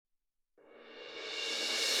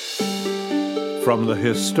From the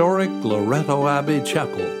historic Loretto Abbey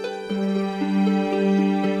Chapel,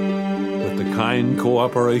 with the kind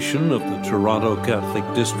cooperation of the Toronto Catholic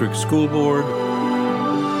District School Board,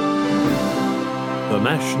 the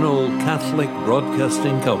National Catholic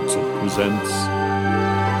Broadcasting Council presents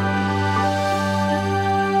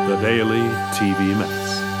the Daily TV Mass.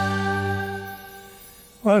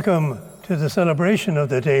 Welcome to the celebration of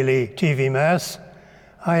the Daily TV Mass.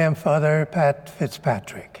 I am Father Pat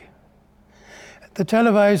Fitzpatrick. The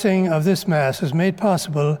televising of this Mass is made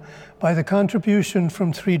possible by the contribution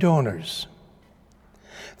from three donors.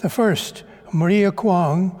 The first, Maria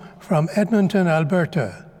Kwong from Edmonton,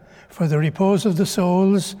 Alberta, for the repose of the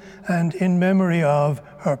souls and in memory of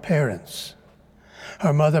her parents.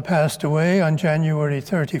 Her mother passed away on January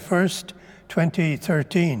 31st,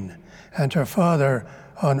 2013, and her father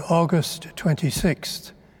on August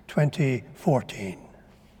 26th, 2014.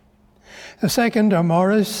 The second are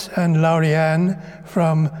Morris and Laurianne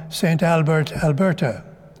from St. Albert, Alberta,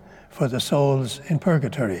 for the souls in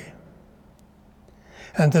purgatory.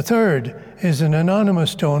 And the third is an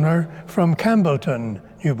anonymous donor from Campbellton,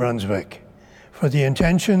 New Brunswick, for the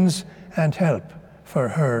intentions and help for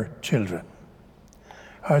her children.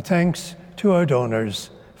 Our thanks to our donors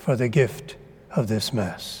for the gift of this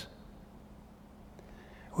Mass.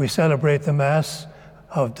 We celebrate the Mass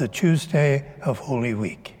of the Tuesday of Holy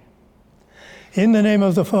Week. In the name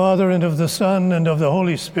of the Father, and of the Son, and of the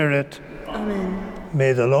Holy Spirit. Amen.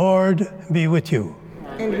 May the Lord be with you.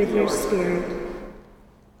 And with your spirit.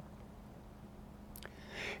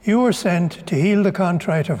 You were sent to heal the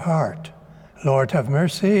contrite of heart. Lord, have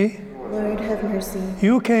mercy. Lord, have mercy.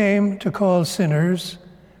 You came to call sinners.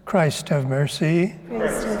 Christ, have mercy.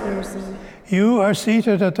 Christ, have mercy. You are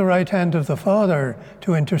seated at the right hand of the Father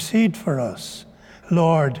to intercede for us.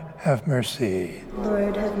 Lord, have mercy.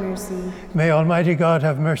 Lord, have mercy. May Almighty God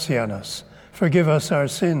have mercy on us, forgive us our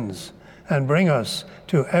sins, and bring us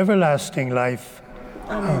to everlasting life.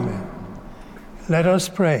 Amen. Let us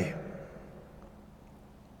pray.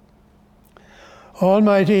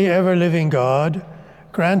 Almighty, ever-living God,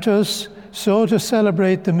 grant us so to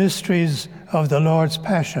celebrate the mysteries of the Lord's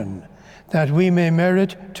Passion, that we may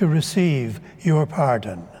merit to receive your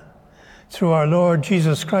pardon. Through our Lord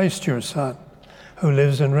Jesus Christ, your Son, who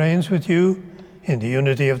lives and reigns with you in the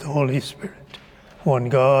unity of the Holy Spirit, one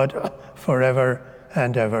God, forever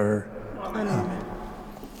and ever. Amen.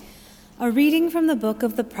 A reading from the book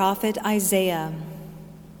of the prophet Isaiah.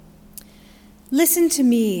 Listen to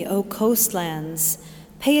me, O coastlands.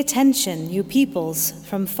 Pay attention, you peoples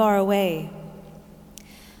from far away.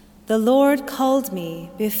 The Lord called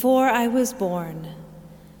me before I was born.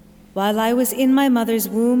 While I was in my mother's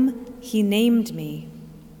womb, he named me.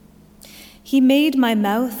 He made my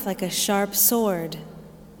mouth like a sharp sword.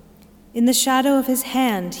 In the shadow of his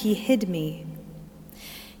hand he hid me.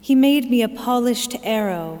 He made me a polished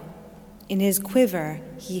arrow. In his quiver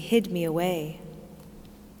he hid me away.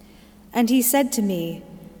 And he said to me,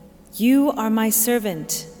 You are my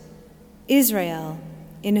servant, Israel,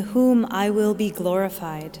 in whom I will be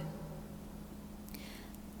glorified.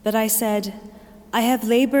 But I said, I have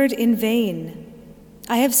labored in vain.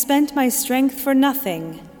 I have spent my strength for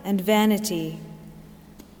nothing and vanity.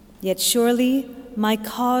 Yet surely my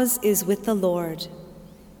cause is with the Lord,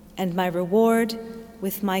 and my reward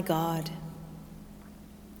with my God.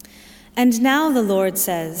 And now the Lord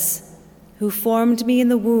says, who formed me in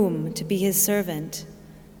the womb to be his servant,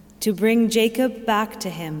 to bring Jacob back to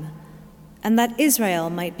him, and that Israel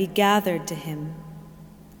might be gathered to him.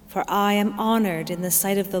 For I am honored in the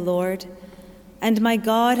sight of the Lord, and my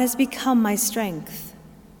God has become my strength.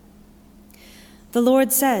 The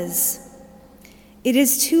Lord says, It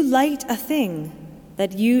is too light a thing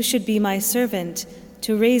that you should be my servant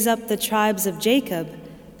to raise up the tribes of Jacob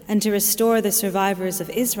and to restore the survivors of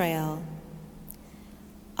Israel.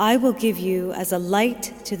 I will give you as a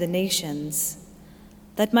light to the nations,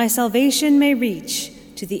 that my salvation may reach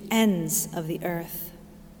to the ends of the earth.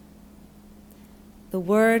 The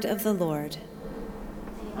word of the Lord.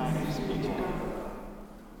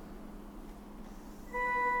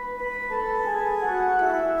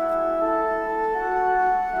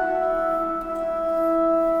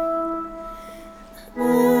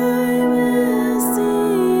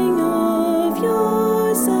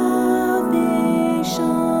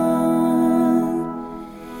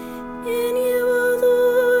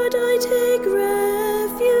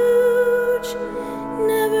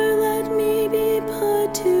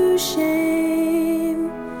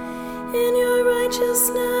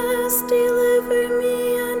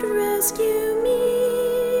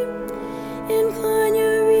 Incline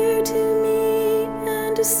your ear to me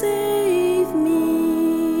and save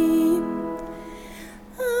me.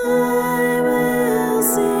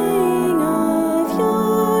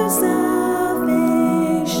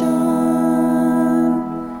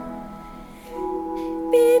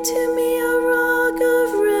 to me a rock of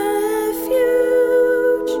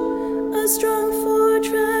refuge, a strong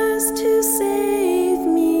fortress to save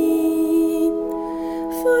me.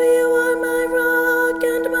 For you are my rock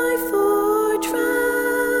and my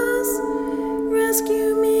fortress.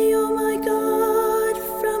 Rescue me, O my God,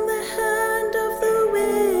 from the hand of the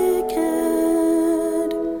wicked.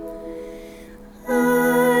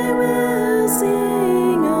 I will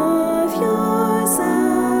sing of your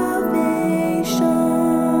salvation.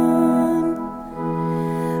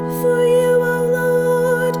 For you, O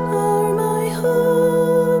Lord, are my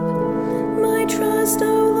hope, my trust, O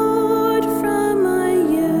Lord, from my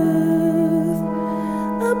youth.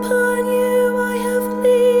 Upon you I have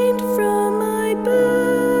leaned from my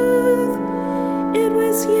birth. It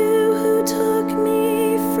was you who took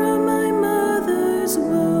me from my mother's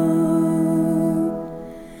womb.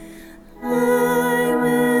 I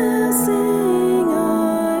will sing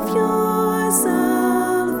of your salvation.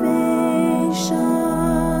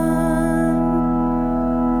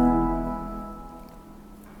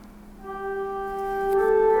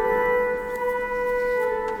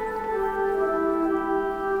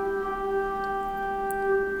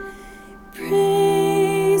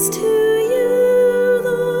 Praise to you,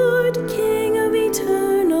 Lord, King of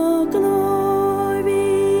eternal glory.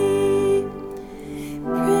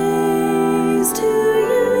 Praise to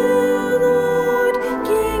you, Lord,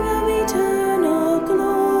 King of eternal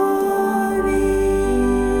glory.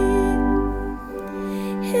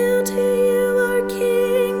 Hail to you, our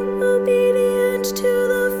King, obedient to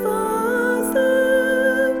the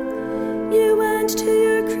Father. You went to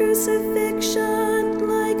your crucifixion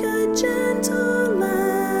like a gentle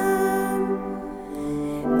lamb.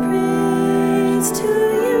 Praise to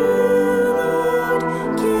you, Lord,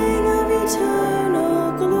 King of eternal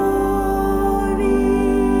glory.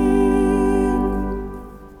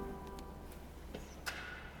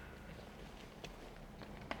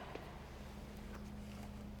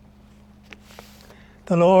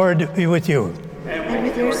 The Lord be with you. And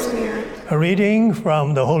with your spirit, A reading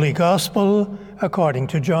from the Holy Gospel according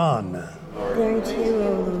to John. glory to you,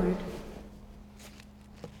 O Lord.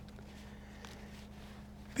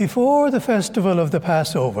 Before the festival of the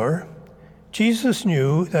Passover, Jesus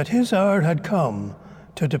knew that his hour had come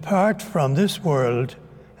to depart from this world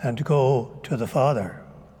and go to the Father.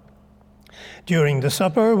 During the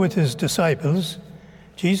supper with his disciples,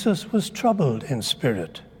 Jesus was troubled in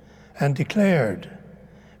spirit and declared,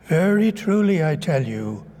 "Very truly I tell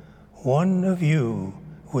you, one of you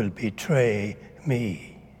will betray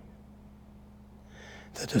me."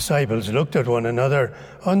 The disciples looked at one another,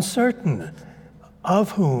 uncertain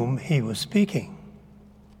of whom he was speaking.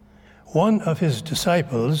 One of his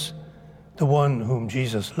disciples, the one whom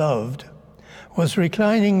Jesus loved, was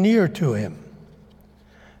reclining near to him.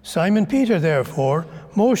 Simon Peter, therefore,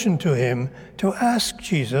 motioned to him to ask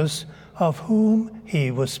Jesus of whom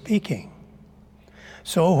he was speaking.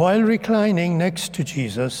 So while reclining next to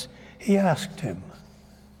Jesus, he asked him,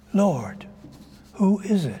 "Lord, who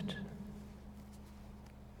is it?"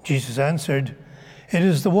 Jesus answered, "It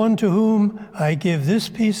is the one to whom I give this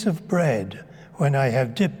piece of bread when I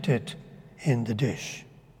have dipped it in the dish."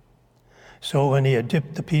 So when he had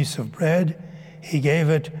dipped the piece of bread, he gave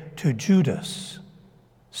it to Judas,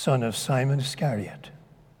 son of Simon Iscariot.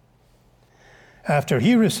 After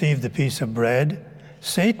he received the piece of bread,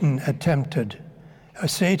 Satan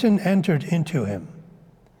entered into him.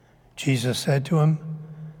 Jesus said to him,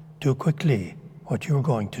 "Do quickly what you're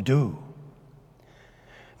going to do."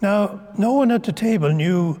 Now, no one at the table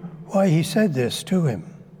knew why he said this to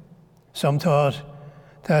him. Some thought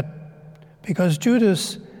that because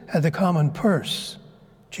Judas had the common purse,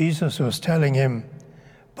 Jesus was telling him,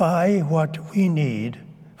 "Buy what we need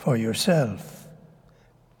for yourself,"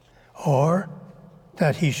 or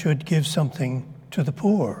that he should give something to the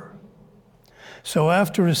poor. So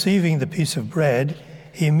after receiving the piece of bread,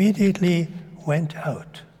 he immediately went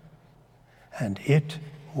out, and it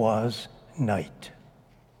was night.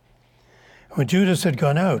 When Judas had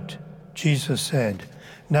gone out, Jesus said,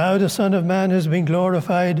 "Now the Son of Man has been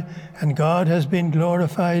glorified, and God has been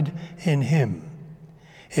glorified in him.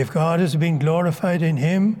 If God has been glorified in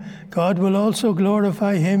him, God will also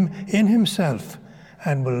glorify him in himself,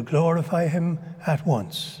 and will glorify him at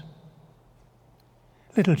once.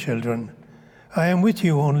 Little children, I am with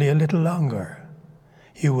you only a little longer.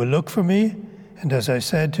 You will look for me, and as I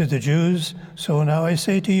said to the Jews, so now I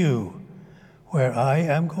say to you, where I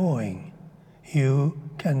am going, you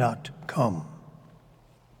cannot come."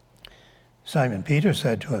 Simon Peter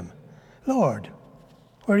said to him, "Lord,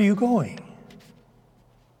 where are you going?"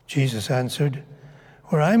 Jesus answered,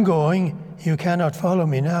 "Where I'm going, you cannot follow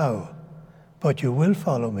me now, but you will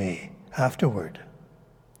follow me afterward."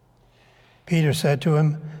 Peter said to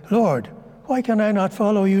him, "Lord, why can I not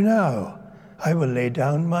follow you now? I will lay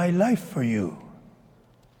down my life for you."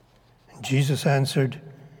 And Jesus answered,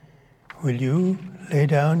 "Will you lay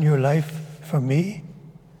down your life for me?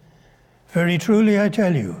 Very truly I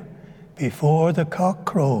tell you, before the cock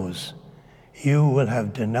crows, you will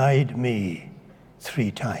have denied me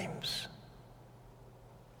 3 times."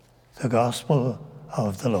 The Gospel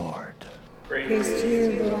of the Lord. Praise to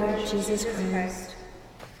you, Lord Jesus Christ.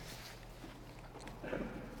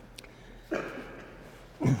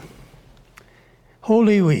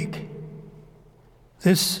 Holy Week,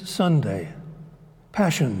 this Sunday,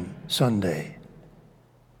 Passion Sunday,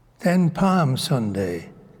 then Palm Sunday,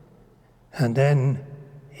 and then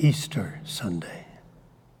Easter Sunday.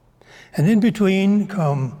 And in between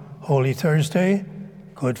come Holy Thursday,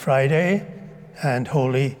 Good Friday, and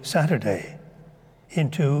Holy Saturday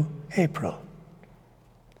into April.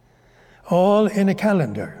 All in a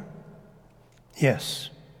calendar. Yes,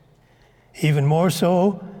 even more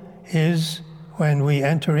so is when we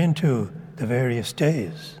enter into the various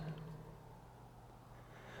days.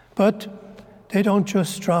 But they don't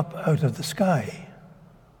just drop out of the sky.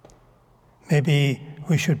 Maybe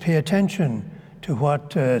we should pay attention to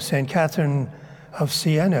what St. Catherine of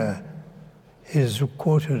Siena is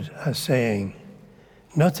quoted as saying,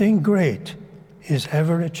 "Nothing great is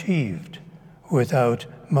ever achieved without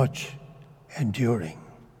much enduring."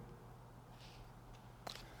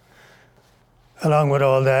 Along with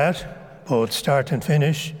all that, both start and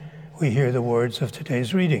finish, we hear the words of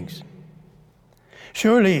today's readings.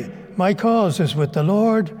 "Surely my cause is with the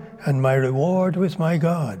Lord, and my reward with my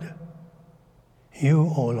God.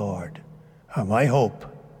 You, O Lord, are my hope,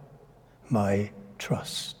 my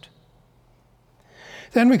trust."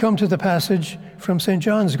 Then we come to the passage from St.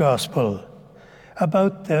 John's Gospel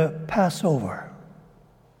about the Passover.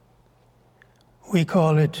 We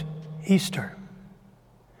call it Easter.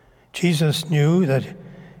 Jesus knew that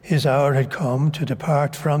his hour had come to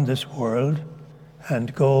depart from this world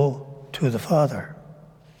and go to the Father.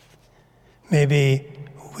 Maybe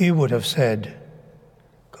we would have said,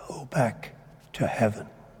 "Go back to heaven."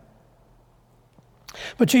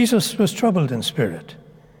 But Jesus was troubled in spirit.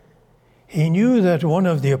 He knew that one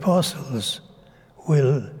of the apostles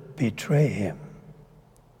will betray him.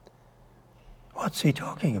 What's he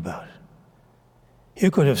talking about? You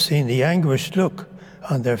could have seen the anguished look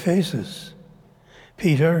on their faces.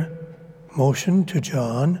 Peter motioned to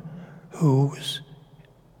John, who's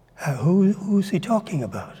he talking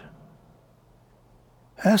about?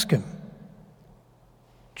 Ask him.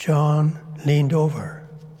 John leaned over.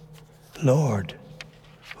 "Lord,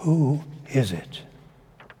 who is it?"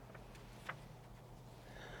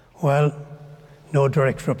 Well, no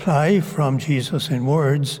direct reply from Jesus in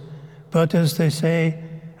words, but as they say,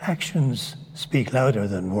 actions speak louder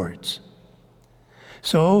than words.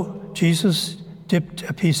 So Jesus dipped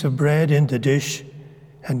a piece of bread in the dish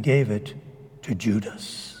and gave it to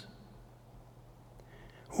Judas.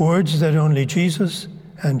 Words that only Jesus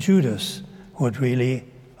and Judas would really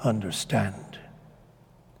understand.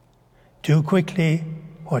 "Do quickly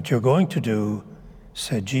what you're going to do,"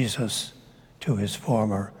 said Jesus to his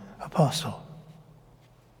former apostle.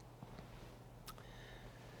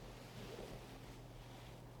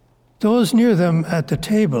 Those near them at the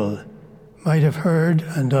table might have heard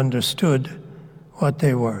and understood what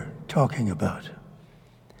they were talking about.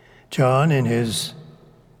 John, in his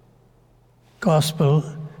Gospel,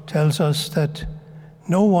 tells us that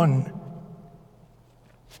no one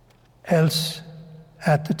else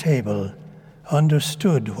at the table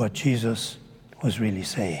understood what Jesus was really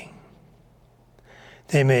saying.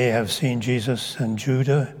 They may have seen Jesus and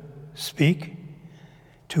Judah speak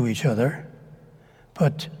to each other,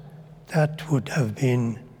 but that would have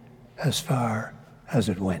been as far as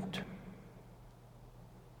it went.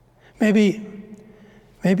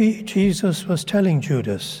 Maybe Jesus was telling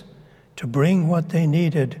Judas to bring what they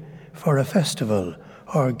needed for a festival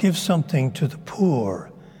or give something to the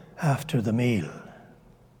poor after the meal.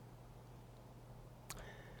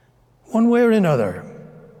 One way or another,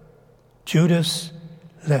 Judas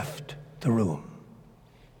left the room.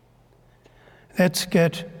 Let's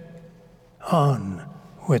get on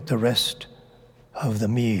with the rest of the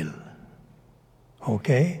meal.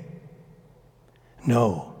 Okay?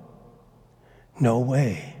 No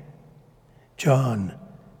way. John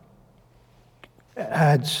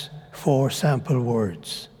adds 4 sample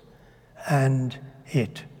words. And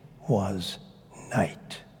it was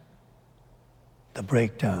night. The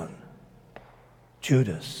breakdown.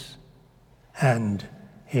 Judas. And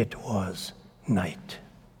it was night.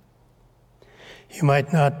 You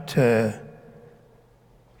might not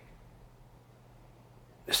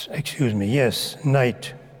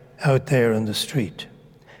night out there in the street.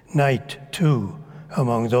 Night, too,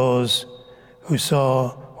 among those who saw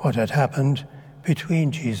what had happened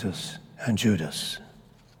between Jesus and Judas.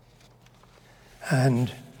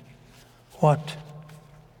 And what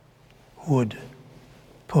would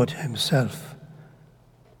put himself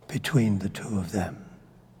between the two of them?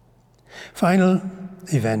 Final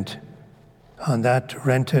event on that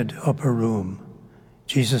rented upper room.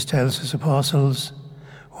 Jesus tells his apostles,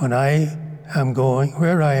 "When I am going,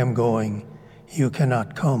 where I am going, you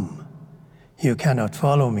cannot come. You cannot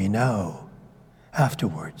follow me now.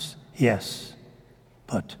 Afterwards, yes,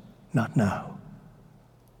 but not now."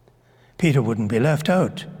 Peter wouldn't be left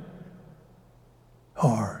out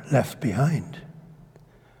or left behind.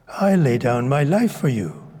 "I'll lay down my life for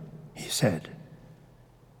you," he said.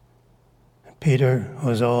 And Peter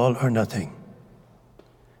was all or nothing.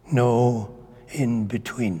 No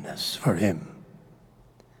in-betweenness for him.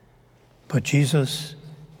 But Jesus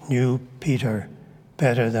knew Peter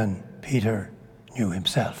better than Peter knew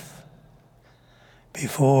himself.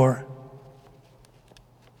 Before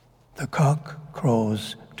the cock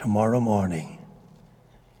crows tomorrow morning,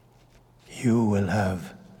 you will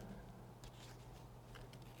have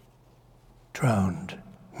drowned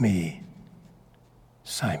me,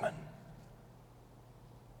 Simon.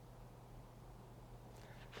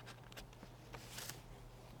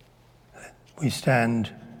 We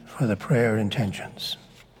stand for the prayer intentions.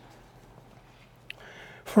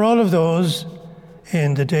 For all of those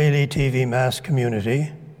in the daily TV Mass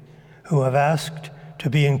community who have asked to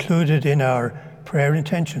be included in our prayer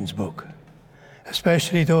intentions book,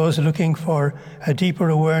 especially those looking for a deeper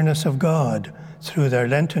awareness of God through their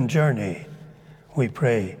Lenten journey, we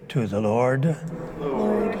pray to the Lord.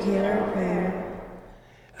 Lord, hear our prayer.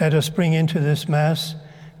 Let us bring into this Mass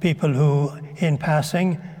people who, in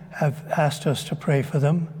passing, have asked us to pray for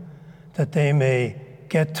them, that they may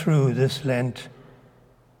get through this Lent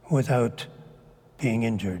without being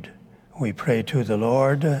injured. We pray to the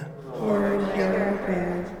Lord. Lord, hear our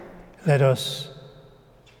prayer. Let us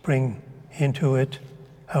bring into it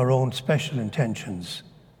our own special intentions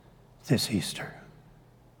this Easter,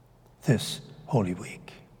 this Holy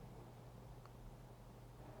Week.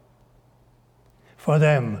 For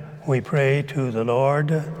them, we pray to the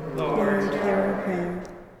Lord. Lord, hear our prayer.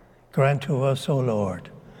 Grant to us, O Lord,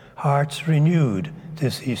 hearts renewed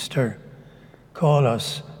this Easter. Call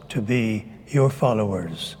us to be your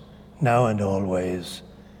followers, now and always.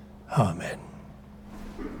 Amen.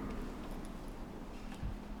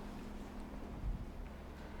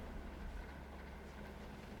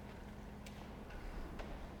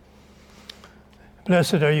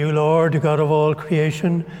 Blessed are you, Lord, God of all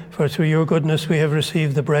creation, for through your goodness we have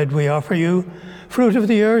received the bread we offer you, fruit of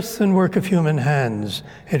the earth and work of human hands.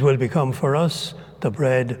 It will become for us the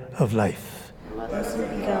bread of life. Blessed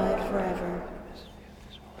be God forever.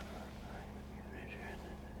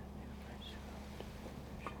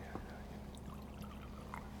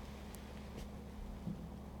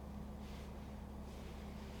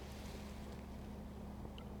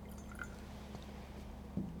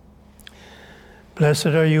 Blessed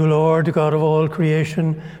are you, Lord, God of all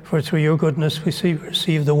creation, for through your goodness we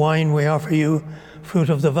receive the wine we offer you, fruit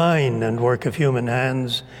of the vine and work of human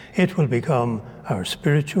hands. It will become our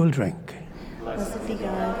spiritual drink. Blessed be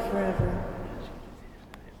God forever.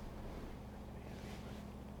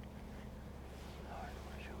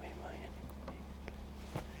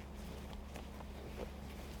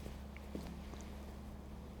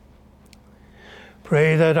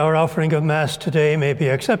 Pray that our offering of Mass today may be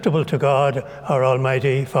acceptable to God, our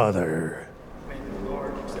Almighty Father. May the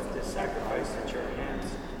Lord accept this sacrifice at your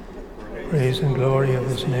hands. Praise and glory of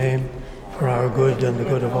his name, for our good and the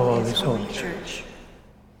good of all his holy church.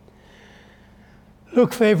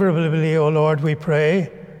 Look favorably, O Lord, we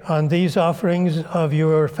pray, on these offerings of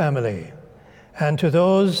your family, and to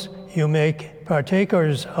those you make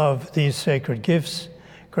partakers of these sacred gifts,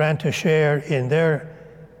 grant a share in their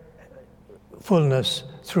fullness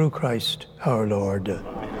through Christ our Lord.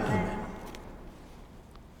 Amen.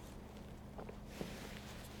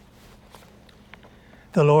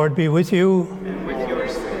 The Lord be with you. And with your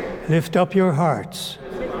spirit. Lift up your hearts.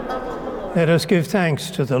 Let us give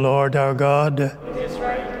thanks to the Lord our God. It is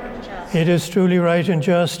right and just. It is truly right and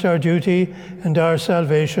just, our duty and our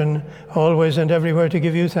salvation, always and everywhere to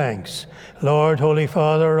give you thanks, Lord, Holy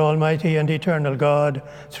Father, Almighty and eternal God,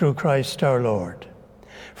 through Christ our Lord.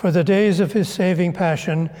 For the days of his saving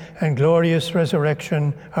passion and glorious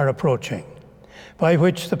resurrection are approaching, by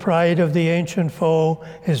which the pride of the ancient foe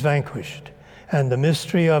is vanquished, and the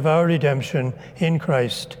mystery of our redemption in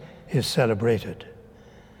Christ is celebrated.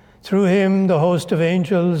 Through him, the host of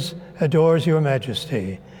angels adores your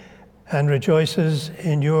majesty and rejoices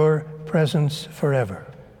in your presence forever.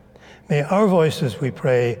 May our voices, we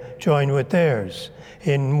pray, join with theirs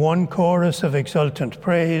in one chorus of exultant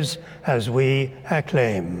praise as we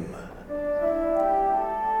acclaim.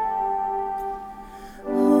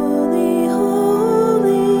 Holy,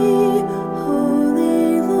 holy,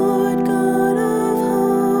 holy Lord God of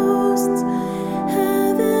hosts,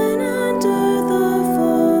 heaven and earth are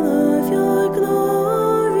full of your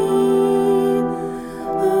glory.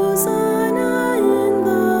 Hosanna in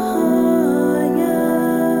the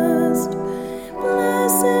highest.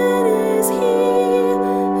 Blessed is he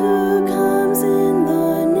who comes in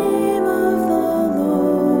the name of the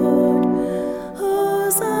Lord.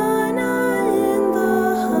 Hosanna in the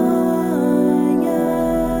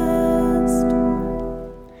highest.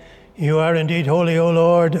 You are indeed holy, O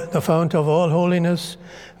Lord, the fount of all holiness.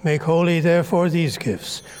 Make holy, therefore, these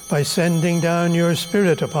gifts by sending down your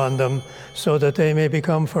Spirit upon them, so that they may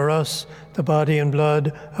become for us the body and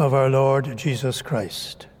blood of our Lord Jesus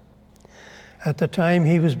Christ. At the time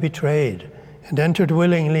he was betrayed and entered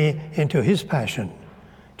willingly into his passion,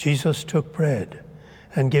 Jesus took bread,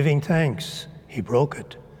 and giving thanks, he broke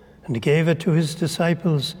it and gave it to his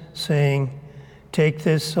disciples, saying, "Take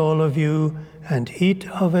this, all of you, and eat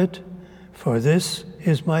of it, for this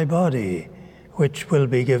is my body, which will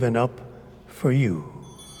be given up for you."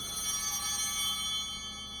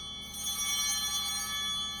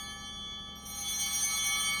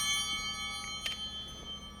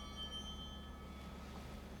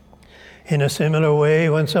 In a similar way,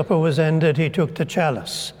 when supper was ended, he took the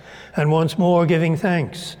chalice, and once more giving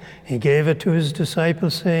thanks, he gave it to his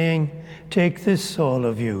disciples, saying, "Take this, all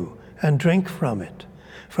of you, and drink from it,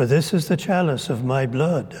 for this is the chalice of my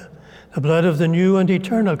blood, the blood of the new and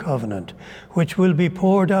eternal covenant, which will be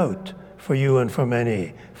poured out for you and for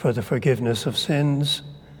many for the forgiveness of sins.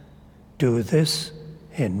 Do this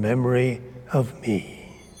in memory of me."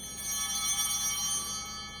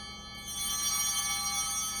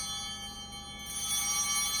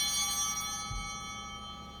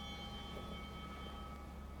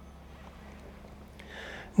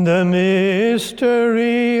 The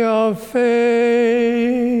mystery of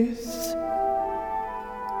faith.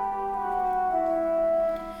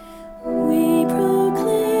 We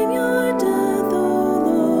proclaim your death, O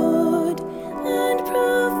Lord, and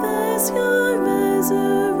profess your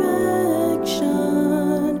resurrection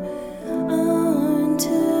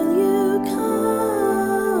until you come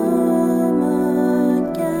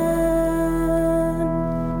again.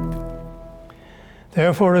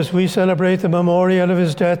 Therefore, as we celebrate the memorial of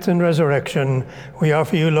his death and resurrection, we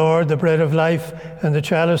offer you, Lord, the bread of life and the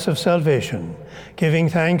chalice of salvation, giving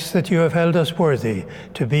thanks that you have held us worthy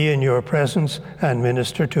to be in your presence and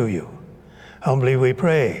minister to you. Humbly we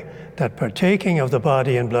pray that, partaking of the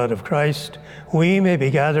body and blood of Christ, we may be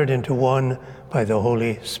gathered into one by the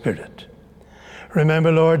Holy Spirit.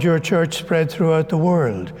 Remember, Lord, your church spread throughout the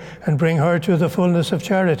world, and bring her to the fullness of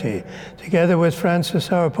charity, together with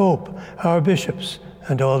Francis, our Pope, our bishops,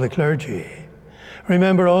 and all the clergy.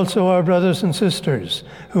 Remember also our brothers and sisters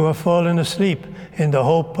who have fallen asleep in the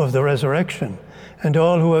hope of the resurrection, and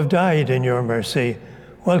all who have died in your mercy.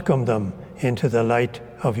 Welcome them into the light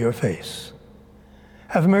of your face.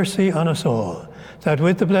 Have mercy on us all, that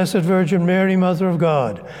with the Blessed Virgin Mary, Mother of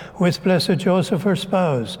God, with blessed Joseph, her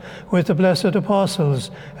spouse, with the blessed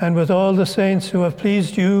apostles, and with all the saints who have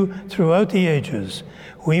pleased you throughout the ages,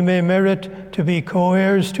 we may merit to be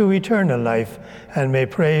co-heirs to eternal life, and may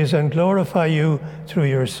praise and glorify you through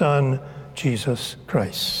your Son, Jesus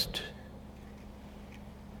Christ.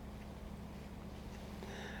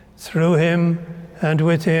 Through him, and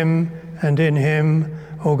with him, and in him,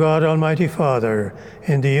 O God, Almighty Father,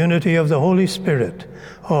 in the unity of the Holy Spirit,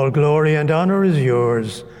 all glory and honor is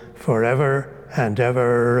yours forever and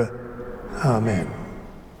ever. Amen.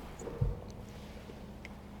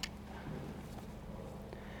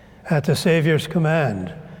 At the Saviour's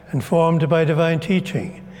command, informed by divine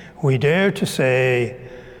teaching, we dare to say,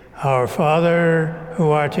 Our Father,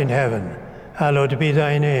 who art in heaven, hallowed be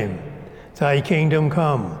thy name. Thy kingdom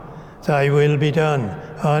come, thy will be done,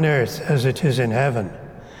 on earth as it is in heaven.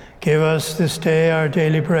 Give us this day our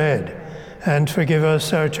daily bread, and forgive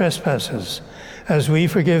us our trespasses, as we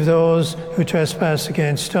forgive those who trespass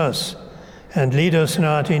against us. And lead us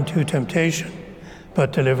not into temptation,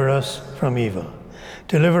 but deliver us from evil.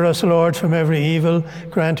 Deliver us, Lord, from every evil.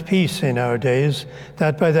 Grant peace in our days,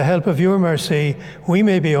 that by the help of your mercy we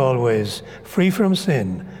may be always free from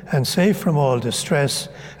sin and safe from all distress,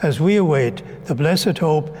 as we await the blessed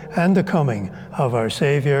hope and the coming of our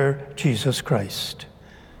Saviour, Jesus Christ.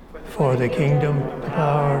 For the kingdom, the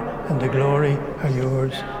power, and the glory are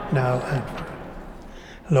yours, now and forever.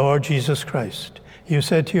 Lord Jesus Christ, you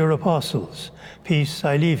said to your apostles, "Peace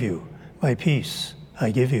I leave you, my peace I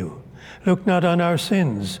give you." Look not on our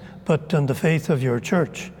sins, but on the faith of your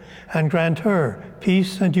church, and grant her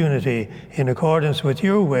peace and unity in accordance with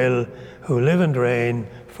your will, who live and reign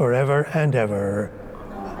forever and ever.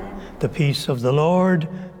 Amen. The peace of the Lord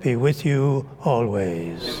be with you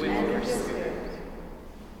always.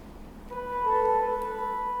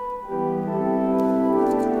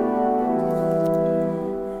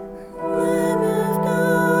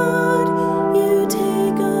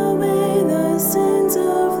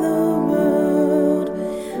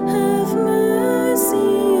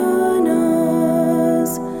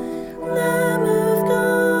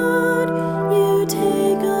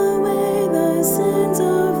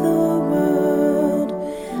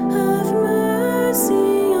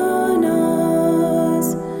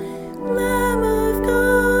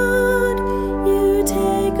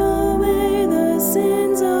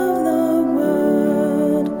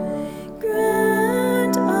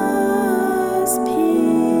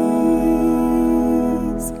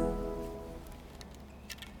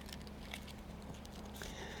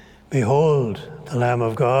 Behold the Lamb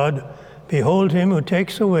of God. Behold him who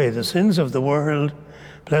takes away the sins of the world.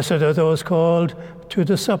 Blessed are those called to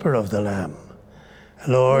the supper of the Lamb.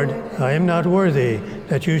 Lord, I am not worthy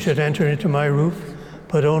that you should enter into my roof,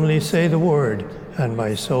 but only say the word, and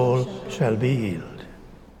my soul shall be healed.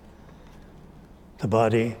 The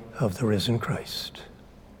body of the risen Christ.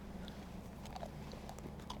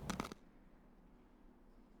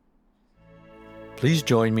 Please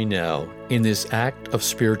join me now in this act of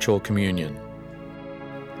spiritual communion.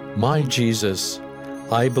 My Jesus,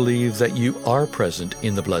 I believe that you are present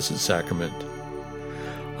in the Blessed Sacrament.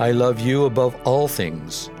 I love you above all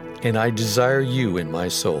things, and I desire you in my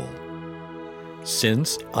soul.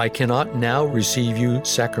 Since I cannot now receive you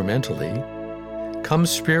sacramentally, come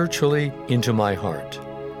spiritually into my heart,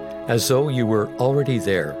 as though you were already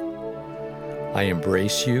there. I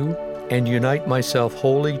embrace you and unite myself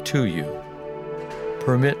wholly to you.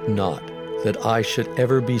 Permit not that I should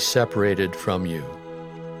ever be separated from you.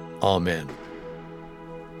 Amen.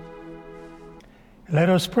 Let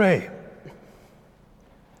us pray.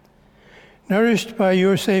 Nourished by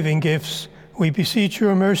your saving gifts, we beseech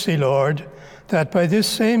your mercy, Lord, that by this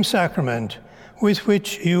same sacrament with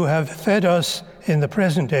which you have fed us in the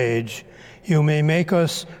present age, you may make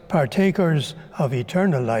us partakers of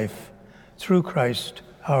eternal life through Christ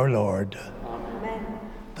our Lord. Amen.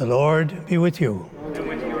 The Lord be with you. And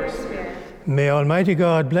with your spirit. May Almighty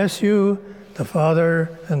God bless you, the Father,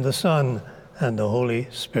 and the Son, and the Holy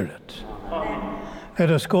Spirit. Amen. Let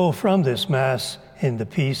us go from this Mass in the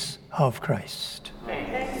peace of Christ.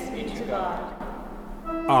 Thanks be to God.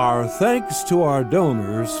 Our thanks to our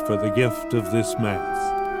donors for the gift of this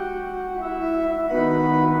Mass.